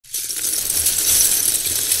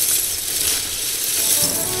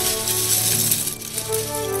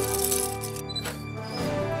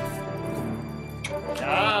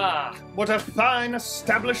what a fine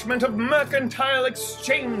establishment of mercantile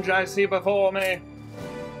exchange I see before me.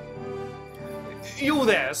 You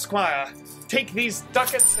there, squire. Take these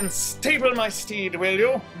ducats and stable my steed, will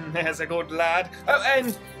you? There's a good lad. Oh,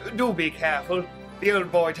 and do be careful. The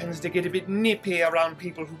old boy tends to get a bit nippy around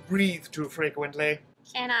people who breathe too frequently.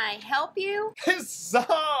 Can I help you?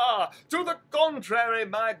 Huzzah! To the contrary,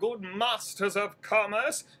 my good masters of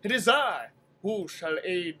commerce, it is I who shall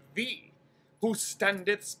aid thee. Who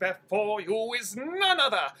standeth before you is none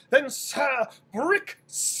other than Sir Brick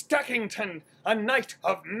Stackington, a knight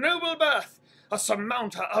of noble birth, a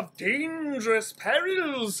surmounter of dangerous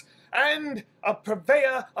perils, and a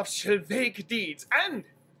purveyor of chivalric deeds, and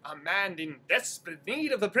a man in desperate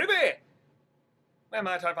need of the privy. Where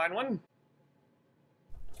might I find one?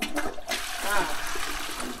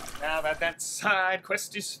 Now that that side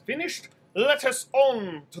quest is finished, let us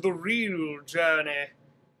on to the real journey.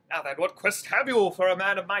 Now then, what quest have you for a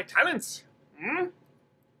man of my talents? Don't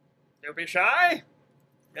be shy.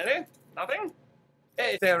 Really? Nothing?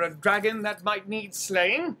 Is there a dragon that might need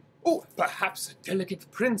slaying? Oh, perhaps a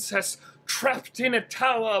delicate princess trapped in a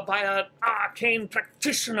tower by an arcane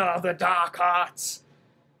practitioner of the dark arts?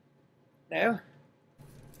 No?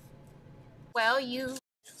 Well, you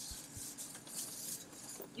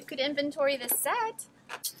could inventory the set.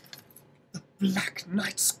 The Black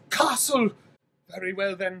Knight's castle! Very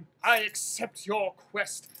well then, I accept your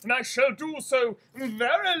quest, and I shall do so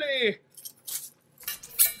verily.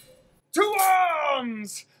 To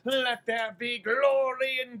arms! Let there be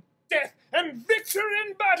glory in death and victory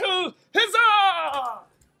in battle! Huzzah!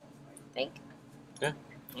 Think? Yeah.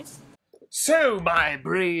 Yes. So, my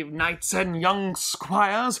brave knights and young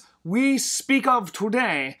squires, we speak of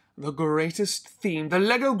today the greatest theme the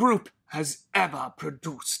LEGO Group has ever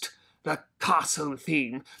produced. The castle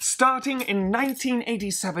theme, starting in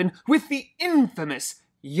 1987 with the infamous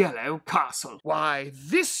Yellow Castle. Why,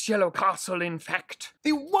 this Yellow Castle, in fact.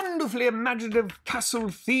 The wonderfully imaginative castle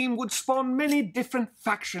theme would spawn many different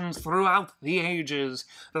factions throughout the ages.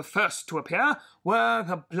 The first to appear were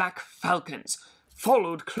the Black Falcons,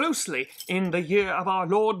 followed closely in the year of our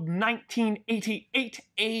Lord 1988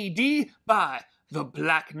 AD by the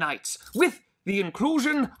Black Knights, with the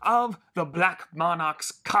inclusion of the Black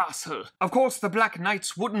Monarch's castle. Of course, the Black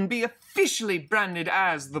Knights wouldn't be officially branded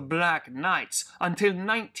as the Black Knights until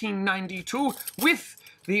 1992 with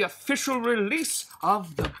the official release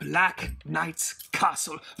of the Black Knight's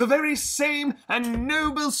castle, the very same and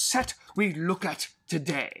noble set we look at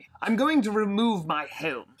today. I'm going to remove my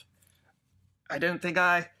helm. I don't think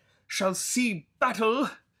I shall see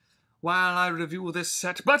battle while I review this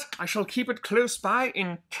set, but I shall keep it close by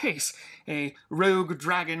in case a rogue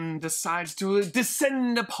dragon decides to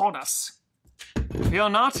descend upon us. Fear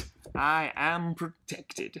not, I am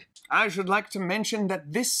protected. I should like to mention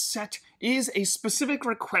that this set is a specific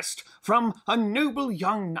request from a noble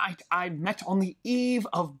young knight I met on the eve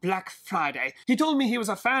of Black Friday. He told me he was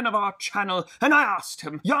a fan of our channel, and I asked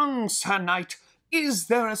him, "Young Sir Knight, is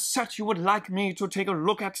there a set you would like me to take a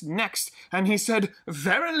look at next?" And he said,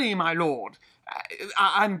 "Verily, my lord."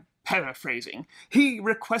 I'm paraphrasing. He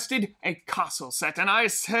requested a castle set, and I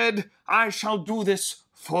said, "I shall do this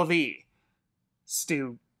for thee."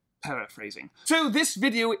 Still paraphrasing. So this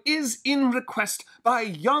video is in request by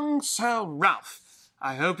young Sir Ralph.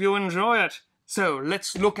 I hope you enjoy it. So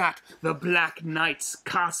let's look at the Black Knight's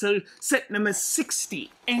Castle, set number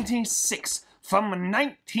 6086. From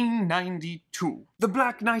 1992. The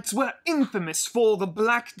Black Knights were infamous for the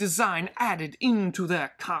black design added into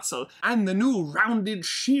their castle, and the new rounded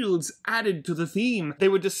shields added to the theme. They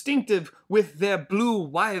were distinctive with their blue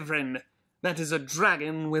wyvern. That is a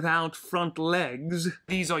dragon without front legs.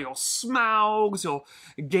 These are your Smaugs, your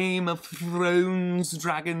Game of Thrones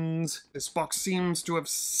dragons. This box seems to have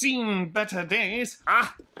seen better days.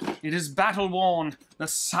 Ah, it is battle-worn. The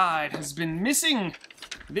side has been missing.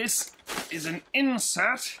 This is an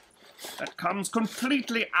insert that comes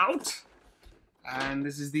completely out. And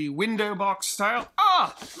this is the window box style.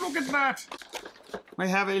 Ah, look at that. We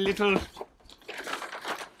have a little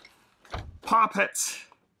puppet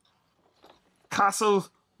castle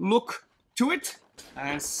look to it.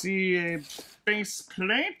 I see a base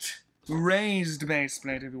plate, raised base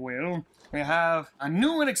plate if you will. We have a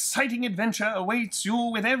new and exciting adventure awaits you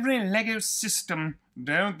with every LEGO system.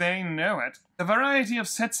 Don't they know it? The variety of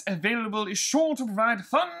sets available is sure to provide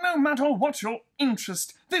fun no matter what your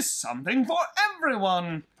interest. There's something for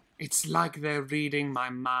everyone. It's like they're reading my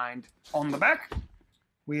mind. On the back,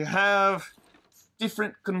 we have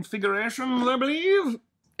different configurations, I believe.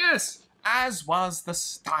 Yes, as was the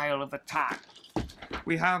style of the time.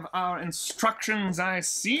 We have our instructions, I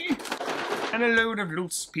see. and a load of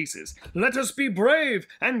loose pieces. Let us be brave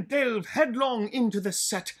and delve headlong into the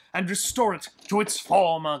set and restore it to its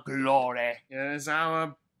former glory. Here's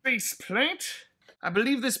our base plate. I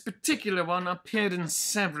believe this particular one appeared in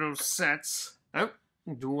several sets. Oh,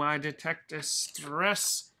 do I detect a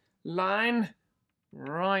stress line?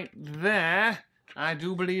 Right there. I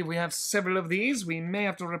do believe we have several of these. We may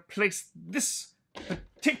have to replace this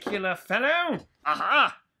particular fellow.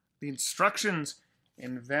 Aha! The instructions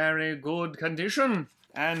in very good condition.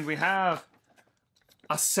 And we have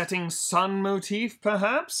a setting sun motif,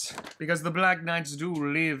 perhaps? Because the Black Knights do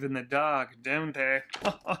live in the dark, don't they?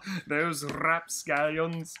 Those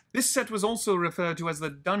rapscallions. This set was also referred to as the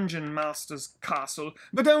Dungeon Master's Castle,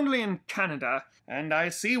 but only in Canada. And I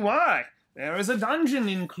see why. There is a dungeon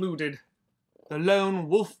included. The lone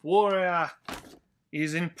wolf warrior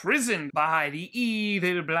is imprisoned by the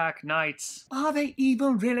evil Black Knights. Are they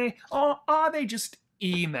evil, really? Or are they just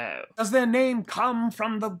emo? Does their name come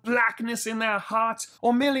from the blackness in their hearts,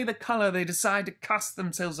 or merely the color they decide to cast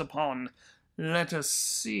themselves upon? Let us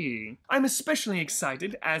see. I'm especially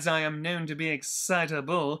excited, as I am known to be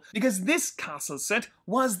excitable, because this castle set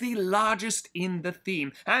was the largest in the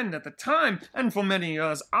theme, and at the time, and for many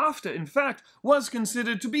years after, in fact, was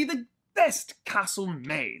considered to be the best castle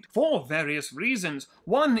made, for various reasons.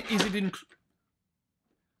 One is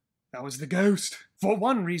that was the ghost. For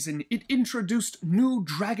one reason, it introduced new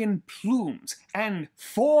dragon plumes and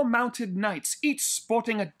 4 mounted knights, each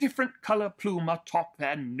sporting a different color plume atop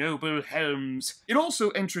their noble helms. It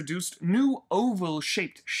also introduced new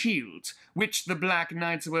oval-shaped shields, which the Black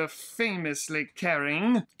Knights were famously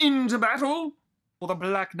carrying into battle. For the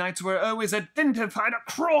Black Knights were always identified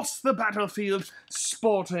across the battlefield,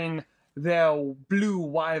 sporting their blue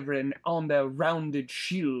wyvern on their rounded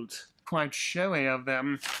shield. Quite showy of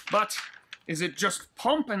them. But is it just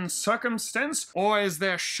pomp and circumstance, or is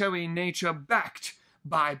their showy nature backed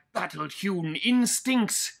by battle-hewn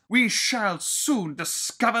instincts? We shall soon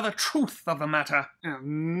discover the truth of the matter. Oh,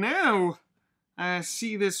 no! I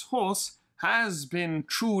see this horse has been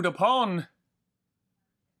chewed upon.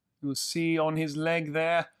 You'll see on his leg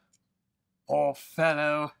there. Poor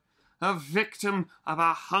fellow. A victim of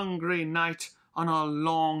a hungry night on a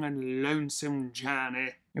long and lonesome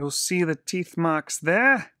journey. You'll see the teeth marks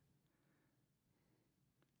there.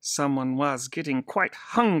 Someone was getting quite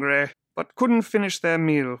hungry, but couldn't finish their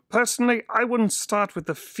meal. Personally, I wouldn't start with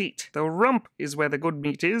the feet. The rump is where the good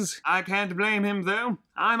meat is. I can't blame him, though.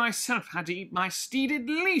 I myself had to eat my steed at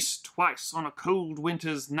least twice on a cold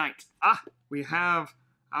winter's night. Ah, we have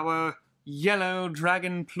our yellow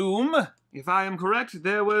dragon plume. If I am correct,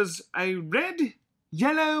 there was a red,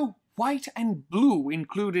 yellow, white, and blue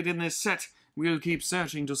included in this set. We'll keep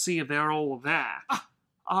searching to see if they're all there. Ah,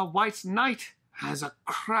 our white knight has a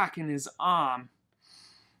crack in his arm.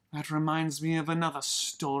 That reminds me of another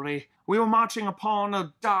story. We were marching upon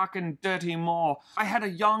a dark and dirty moor. I had a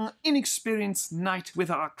young, inexperienced knight with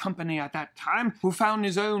our company at that time who found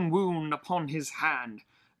his own wound upon his hand.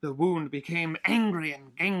 The wound became angry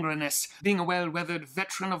and gangrenous. Being a well-weathered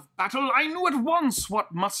veteran of battle, I knew at once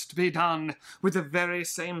what must be done. With the very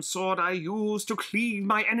same sword I used to cleave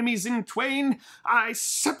my enemies in twain, I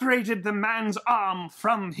separated the man's arm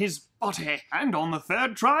from his body, and on the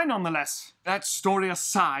third try, nonetheless. That story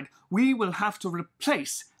aside, we will have to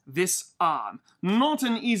replace this arm. Not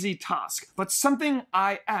an easy task, but something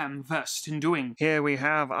I am versed in doing. Here we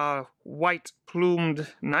have our white-plumed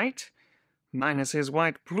knight. Minus his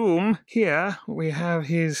white plume, here we have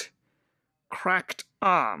his cracked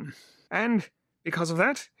arm. And because of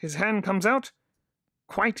that, his hand comes out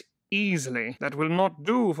quite easily. That will not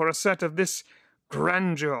do for a set of this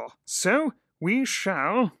grandeur. So we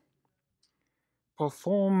shall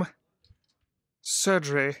perform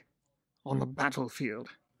surgery on the battlefield.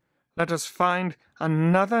 Let us find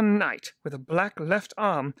another knight with a black left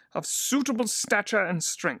arm of suitable stature and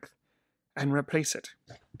strength, and replace it.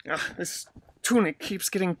 This tunic keeps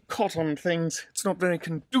getting caught on things. It's not very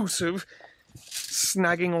conducive.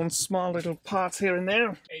 Snagging on small little parts here and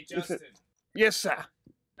there. Hey, Justin. Yes, sir.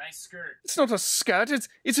 Nice skirt. It's not a skirt,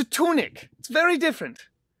 it's a tunic. It's very different.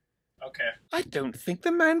 Okay. I don't think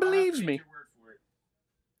the man believes I'll take me. your word for it.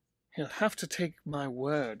 He'll have to take my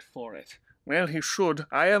word for it. Well, he should.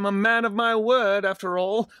 I am a man of my word, after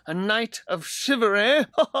all. A knight of chivalry.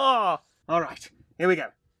 Ha ha! All right, here we go.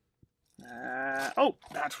 Oh,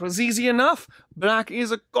 that was easy enough. Black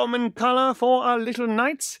is a common colour for our little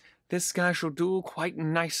knights. This guy shall do quite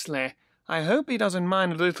nicely. I hope he doesn't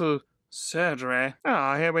mind a little surgery.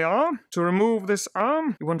 Ah, here we are. To remove this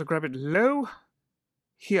arm, you want to grab it low.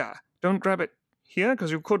 Here. Don't grab it here,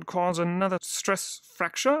 because you could cause another stress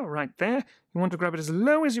fracture right there. You want to grab it as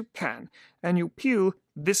low as you can, and you peel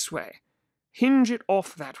this way. Hinge it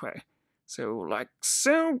off that way. So, like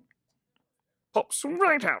so. Pops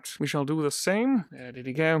right out. We shall do the same. There did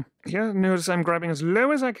he go. Here, notice I'm grabbing as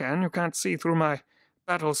low as I can. You can't see through my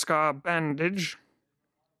battle scar bandage.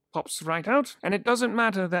 Pops right out. And it doesn't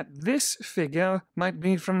matter that this figure might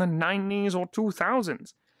be from the 90s or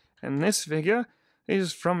 2000s. And this figure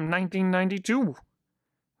is from 1992.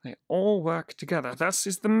 They all work together. Thus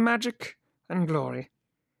is the magic and glory.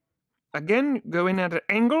 Again, go in at an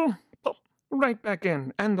angle. Pop right back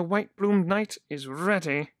in. And the white-plumed knight is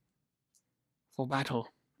ready for battle.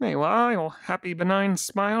 There you are, your happy, benign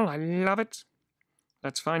smile. I love it.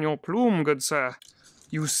 Let's find your plume, good sir.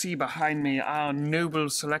 You see behind me our noble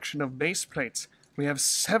selection of base plates. We have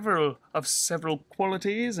several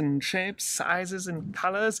qualities and shapes, sizes and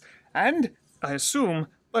colors, and, I assume,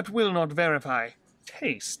 but will not verify,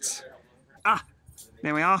 tastes. Ah,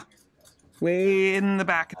 there we are. Way in the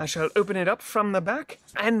back. I shall open it up from the back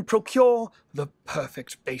and procure the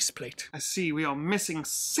perfect base plate. I see we are missing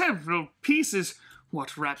several pieces.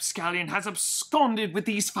 What rapscallion has absconded with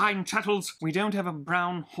these fine chattels? We don't have a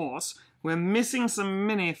brown horse. We're missing some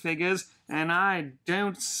minifigures, and I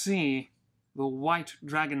don't see the white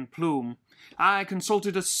dragon plume. I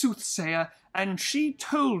consulted a soothsayer, and she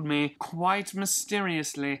told me, quite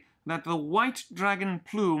mysteriously, that the white dragon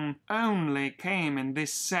plume only came in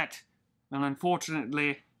this set. And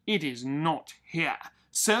unfortunately, it is not here.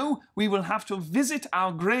 So, we will have to visit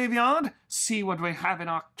our graveyard, see what we have in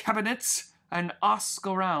our cabinets, and ask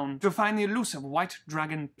around to find the elusive white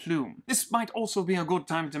dragon plume. This might also be a good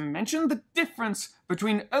time to mention the difference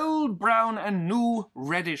between old brown and new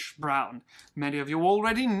reddish brown. Many of you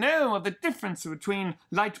already know of the difference between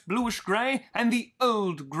light bluish grey and the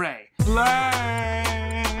old grey.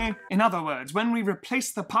 In other words, when we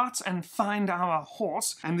replace the parts and find our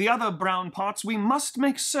horse and the other brown parts, we must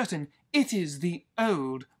make certain it is the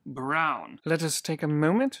old brown. Let us take a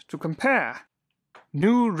moment to compare.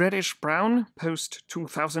 New reddish brown post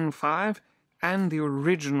 2005 and the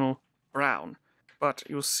original brown. But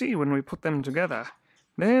you'll see when we put them together,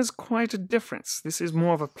 there's quite a difference. This is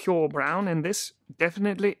more of a pure brown, and this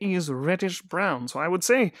definitely is reddish brown. So I would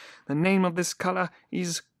say the name of this color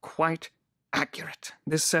is quite accurate.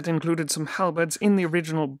 This set included some halberds in the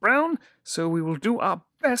original brown, so we will do our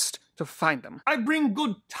best to find them. I bring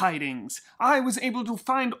good tidings. I was able to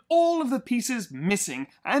find all of the pieces missing,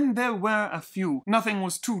 and there were a few. Nothing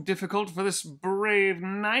was too difficult for this brave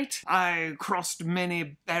knight. I crossed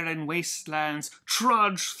many barren wastelands,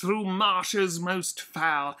 trudged through marshes most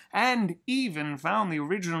foul, and even found the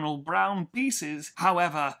original brown pieces.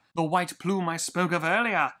 However, the white plume I spoke of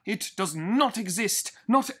earlier, it does not exist.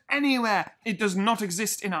 Not anywhere. It does not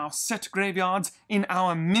exist in our set graveyards, in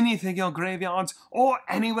our minifigure graveyards, or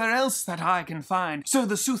anywhere else that I can find. So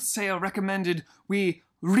the soothsayer recommended we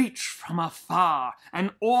reach from afar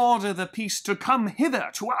and order the piece to come hither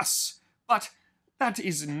to us. But that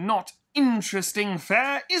is not interesting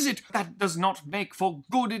fare, is it? That does not make for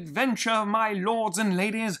good adventure, my lords and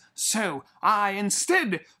ladies. So I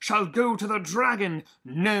instead shall go to the dragon,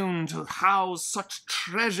 known to house such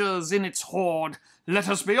treasures in its hoard. Let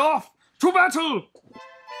us be off to battle!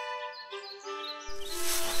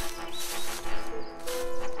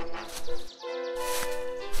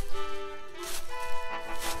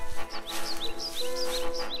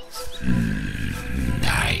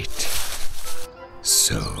 Knight,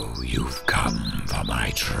 so you've come for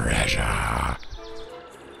my treasure.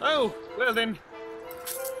 Oh, well then.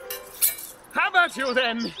 How about you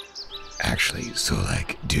then? Actually,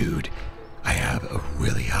 dude, I have a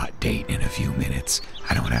really hot date in a few minutes.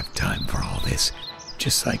 I don't have time for all this.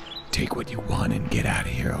 Just, take what you want and get out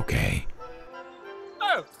of here, okay?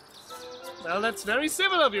 Oh, well, that's very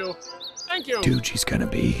civil of you. Thank you. Dude, she's gonna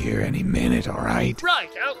be here any minute, alright? Right,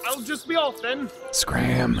 I'll just be off then.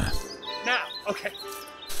 Scram. Now, okay.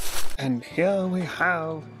 And here we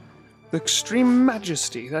have the extreme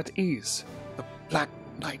majesty that is the Black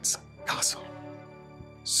Knight's castle.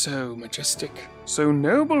 So majestic, so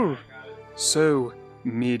noble, so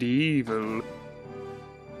medieval.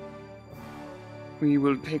 We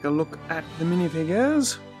will take a look at the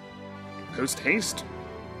minifigures post haste.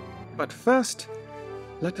 But first,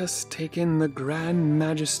 let us take in the grand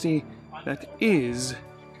majesty that is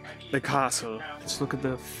the castle. Let's look at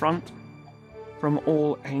the front from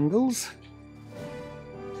all angles.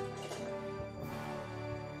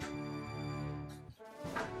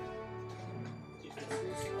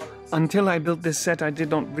 Until I built this set, I did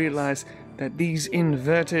not realize that these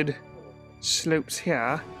inverted slopes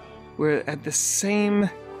here were at the same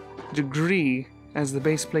degree as the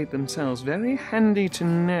base plate themselves. Very handy to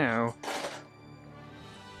know.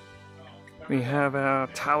 We have our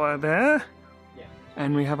tower there,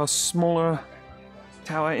 and we have a smaller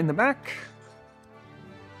tower in the back,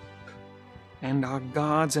 and our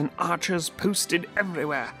guards and archers posted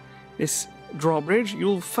everywhere. This drawbridge,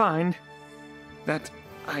 you'll find that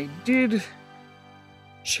I did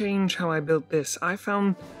change how I built this. I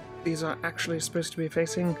found these are actually supposed to be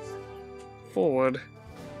facing forward,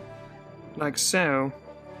 like so,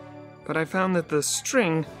 but I found that the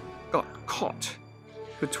string got caught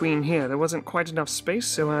between here. There wasn't quite enough space,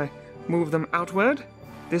 so I moved them outward.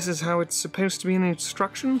 This is how it's supposed to be in the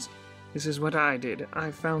instructions. This is what I did.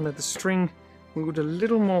 I found that the string moved a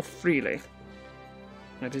little more freely.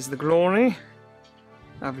 That is the glory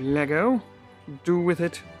of Lego. Do with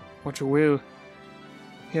it what you will.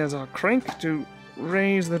 Here's our crank to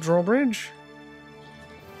raise the drawbridge.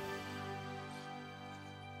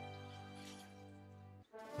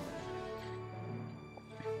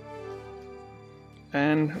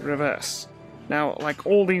 And reverse. Now, like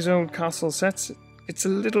all these old castle sets, it's a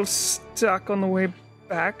little stuck on the way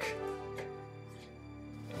back.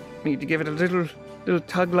 Need to give it a little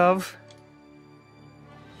tug love.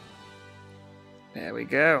 There we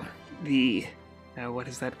go. What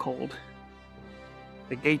is that called?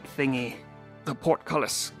 The gate thingy. The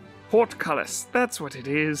portcullis. Portcullis, that's what it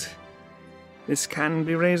is. This can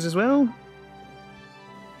be raised as well,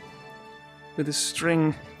 with a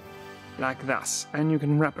string like thus, and you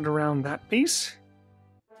can wrap it around that piece.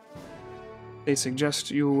 They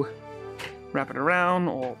suggest you wrap it around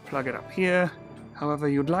or plug it up here, however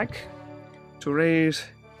you'd like, to raise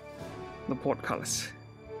the portcullis.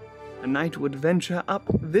 A knight would venture up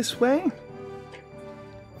this way,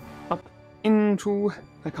 up into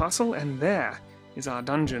the castle, and there is our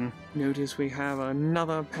dungeon. Notice we have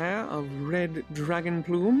another pair of red dragon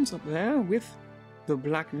plumes up there with the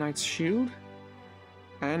Black Knight's shield,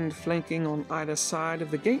 and flanking on either side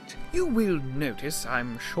of the gate. You will notice,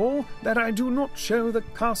 I'm sure, that I do not show the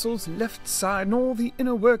castle's left side nor the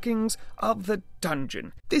inner workings of the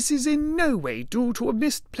dungeon. This is in no way due to a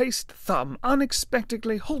misplaced thumb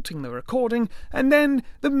unexpectedly halting the recording, and then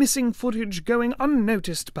the missing footage going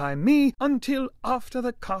unnoticed by me until after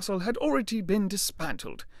the castle had already been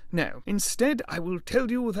dismantled. No, instead I will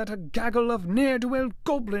tell you that a gaggle of ne'er-do-well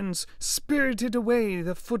goblins spirited away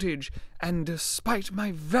the footage, and despite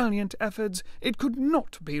my valiant efforts, it could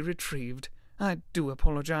not be retrieved. I do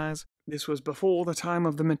apologize. This was before the time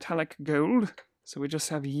of the metallic gold, so we just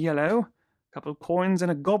have yellow, a couple coins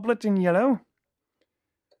and a goblet in yellow.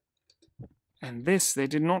 And this, they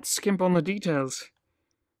did not skimp on the details.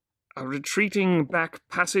 A retreating back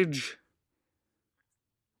passage.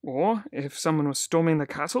 Or, if someone was storming the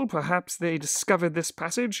castle, perhaps they discovered this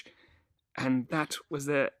passage, and that was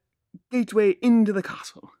their gateway into the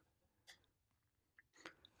castle.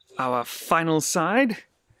 Our final side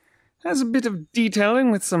has a bit of detailing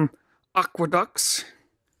with some aqueducts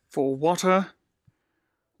for water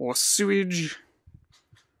or sewage,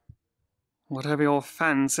 whatever your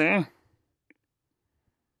fancy.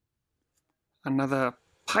 Another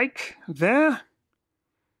pike there,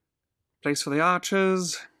 place for the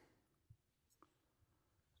archers.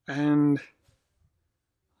 And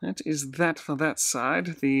that is that for that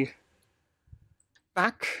side. The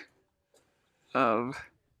back of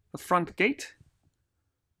the front gate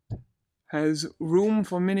has room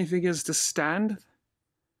for minifigures to stand.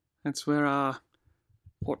 That's where our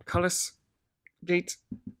portcullis gate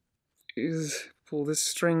is. Pull this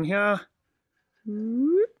string here.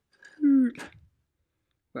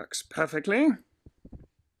 Works perfectly.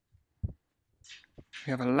 We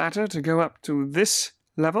have a ladder to go up to this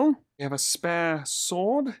level. We have a spare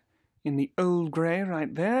sword in the old grey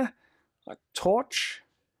right there. A torch.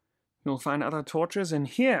 You'll find other torches. And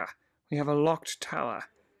here we have a locked tower.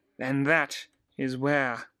 And that is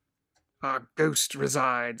where our ghost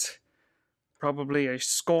resides. Probably a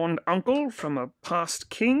scorned uncle from a past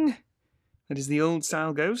king. That is the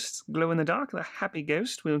old-style ghost. Glow in the dark, the happy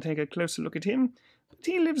ghost. We'll take a closer look at him. But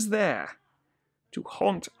he lives there to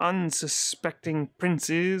haunt unsuspecting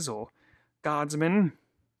princes or guardsmen.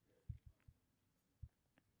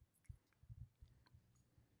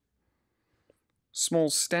 Small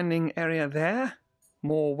standing area there.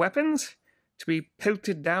 More weapons to be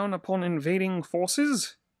pelted down upon invading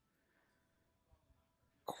forces.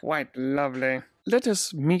 Quite lovely. Let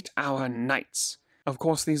us meet our knights. Of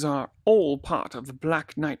course, these are all part of the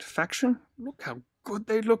Black Knight faction. Look how good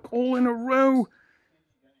they look all in a row.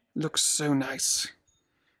 Looks so nice.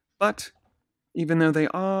 But even though they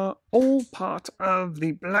are all part of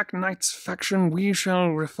the Black Knights faction, we shall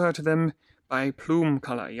refer to them by plume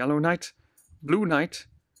color. Yellow Knight, Blue Knight,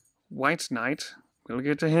 White Knight, we'll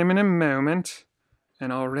get to him in a moment,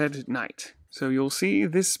 and our Red Knight. So you'll see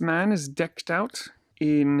this man is decked out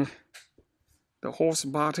in the horse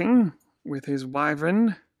barting with his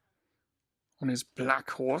wyvern on his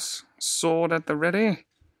black horse, sword at the ready,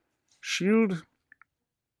 shield,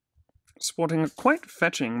 sporting a quite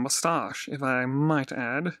fetching moustache, if I might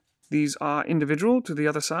add. These are individual to the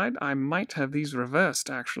other side. I might have these reversed,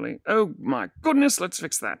 actually. Oh my goodness, let's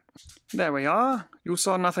fix that. There we are. You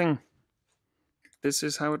saw nothing. This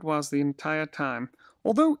is how it was the entire time.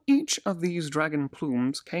 Although each of these dragon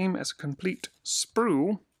plumes came as a complete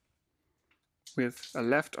sprue, with a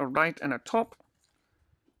left, a right, and a top,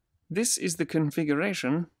 this is the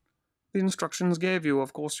configuration the instructions gave you.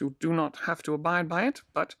 Of course, you do not have to abide by it,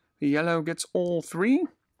 but the yellow gets all three,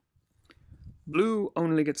 blue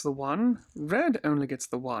only gets the one, red only gets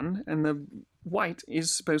the one, and the white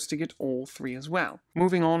is supposed to get all three as well.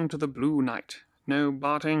 Moving on to the Blue Knight. No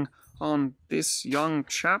barting on this young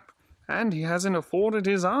chap, and he hasn't afforded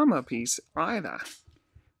his armor piece either.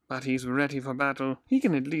 But he's ready for battle. He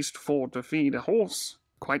can at least afford to feed a horse.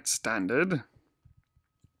 Quite standard.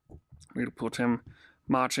 We'll put him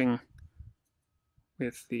marching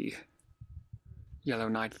with the Yellow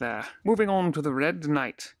Knight there. Moving on to the Red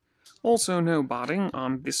Knight. Also no barding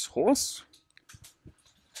on this horse.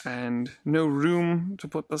 And no room to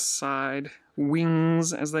put the side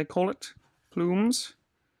wings, as they call it, plumes.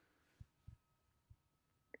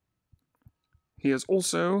 He is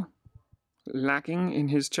also lacking in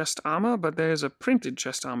his chest armor, but there's a printed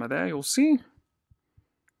chest armor there, you'll see.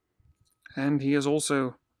 And he is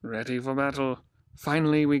also ready for battle.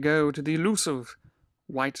 Finally, we go to the elusive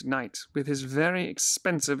White Knight with his very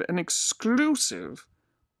expensive and exclusive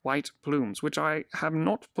white plumes, which I have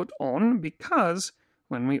not put on because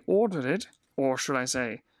when we ordered it, or should I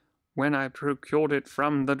say, when I procured it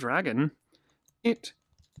from the dragon, it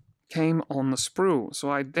came on the sprue, so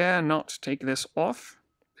I dare not take this off,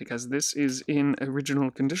 because this is in original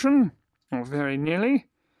condition, or very nearly.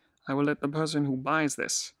 I will let the person who buys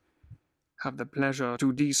this have the pleasure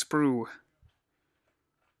to de-sprue.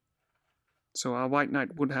 So our White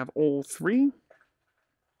Knight would have all three,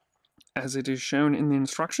 as it is shown in the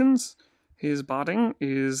instructions. His barding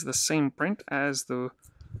is the same print as the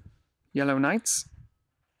Yellow Knight's,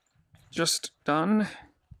 just done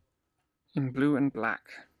in blue and black.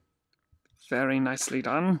 Very nicely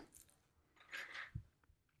done.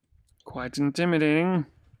 Quite intimidating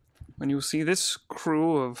when you see this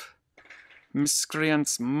crew of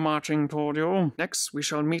miscreants marching toward you. Next, we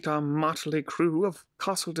shall meet our motley crew of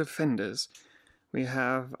castle defenders. We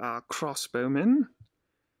have our crossbowman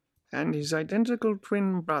and his identical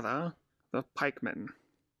twin brother, the pikeman.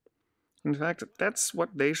 In fact, that's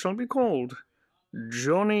what they shall be called.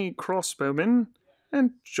 Johnny Crossbowman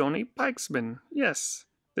and Johnny Pikesman. Yes,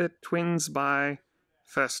 they're twins by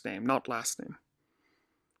first name, not last name.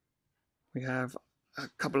 We have a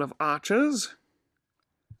couple of archers.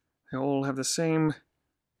 They all have the same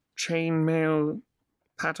chainmail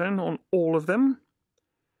pattern on all of them,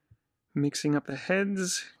 mixing up the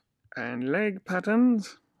heads and leg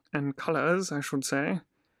patterns and colors, I should say.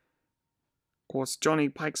 Of course, Johnny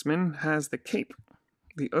Pikesman has the cape,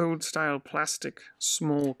 the old-style plastic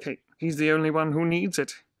small cape. He's the only one who needs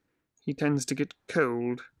it. He tends to get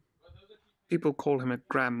cold. People call him a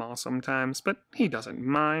grandma sometimes, but he doesn't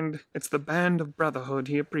mind. It's the band of brotherhood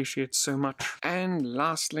he appreciates so much. And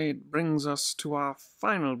lastly, it brings us to our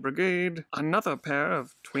final brigade. Another pair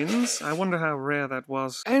of twins. I wonder how rare that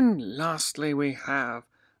was. And lastly, we have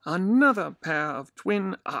another pair of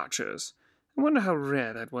twin archers. I wonder how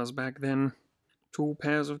rare that was back then. 2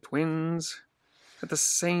 pairs of twins at the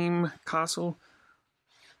same castle.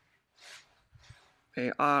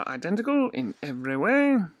 They are identical in every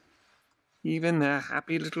way. Even their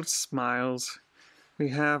happy little smiles. We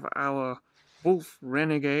have our wolf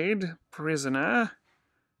renegade prisoner.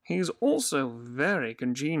 He's also very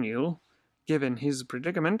congenial, given his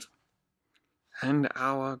predicament. And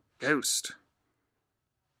our ghost.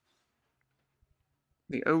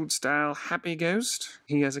 The old-style happy ghost.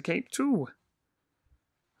 He has a cape too.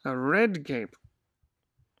 A red cape.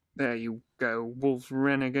 There you go, wolf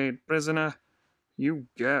renegade prisoner. You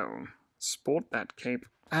go. Sport that cape.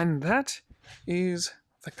 And that is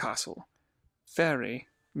the castle. Very,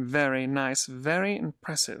 very nice, very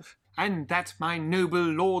impressive. And that, my noble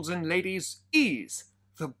lords and ladies, is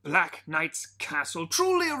the Black Knight's castle.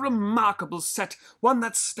 Truly a remarkable set, one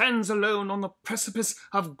that stands alone on the precipice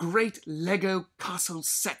of great Lego castle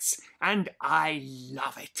sets, and I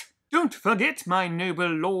love it. Don't forget, my noble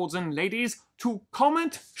lords and ladies, to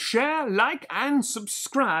comment, share, like, and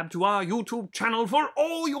subscribe to our YouTube channel for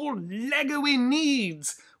all your Lego-y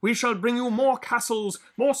needs. We shall bring you more castles,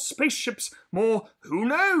 more spaceships, more, who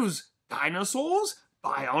knows, dinosaurs?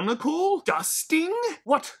 Bionicle? Dusting?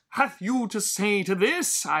 What hath you to say to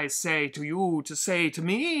this? I say to you to say to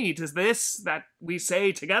me, 'tis this that we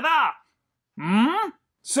say together.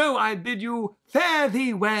 So I bid you fare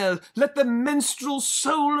thee well. Let the minstrel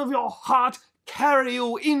soul of your heart carry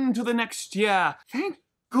you into the next year. Thank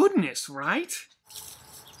goodness, right?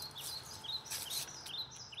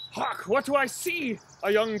 Hark, what do I see?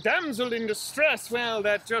 A young damsel in distress. Well,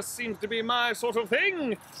 that just seems to be my sort of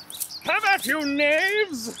thing. Have at you,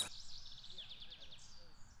 knaves!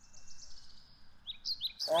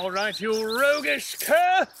 All right, you roguish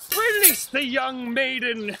cur, release the young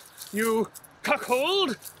maiden, you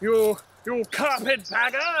cuckold, you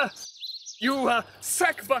carpetbagger, you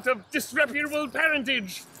sackbutt of disreputable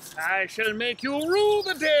parentage. I shall make you rue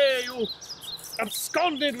the day you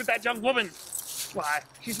absconded with that young woman. Why,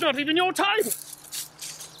 she's not even your type.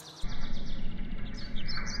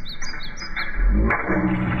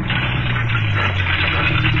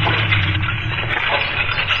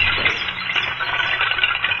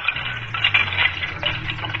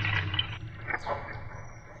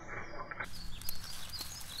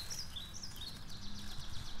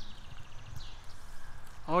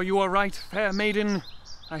 Oh, you are right, fair maiden.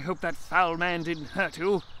 I hope that foul man didn't hurt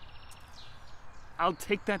you. I'll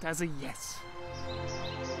take that as a yes.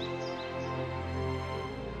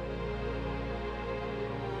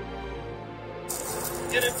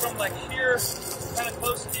 Get it from like here, kind of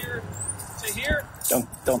close here to here. Don't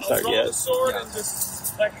start I'll yet. Roll the sword and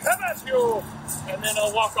just like, have at you! And then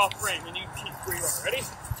I'll walk off frame and you keep where you are. Ready?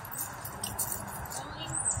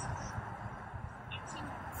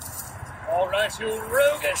 All right, you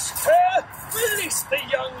roguish cur, release the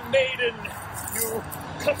young maiden, you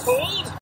cuckold.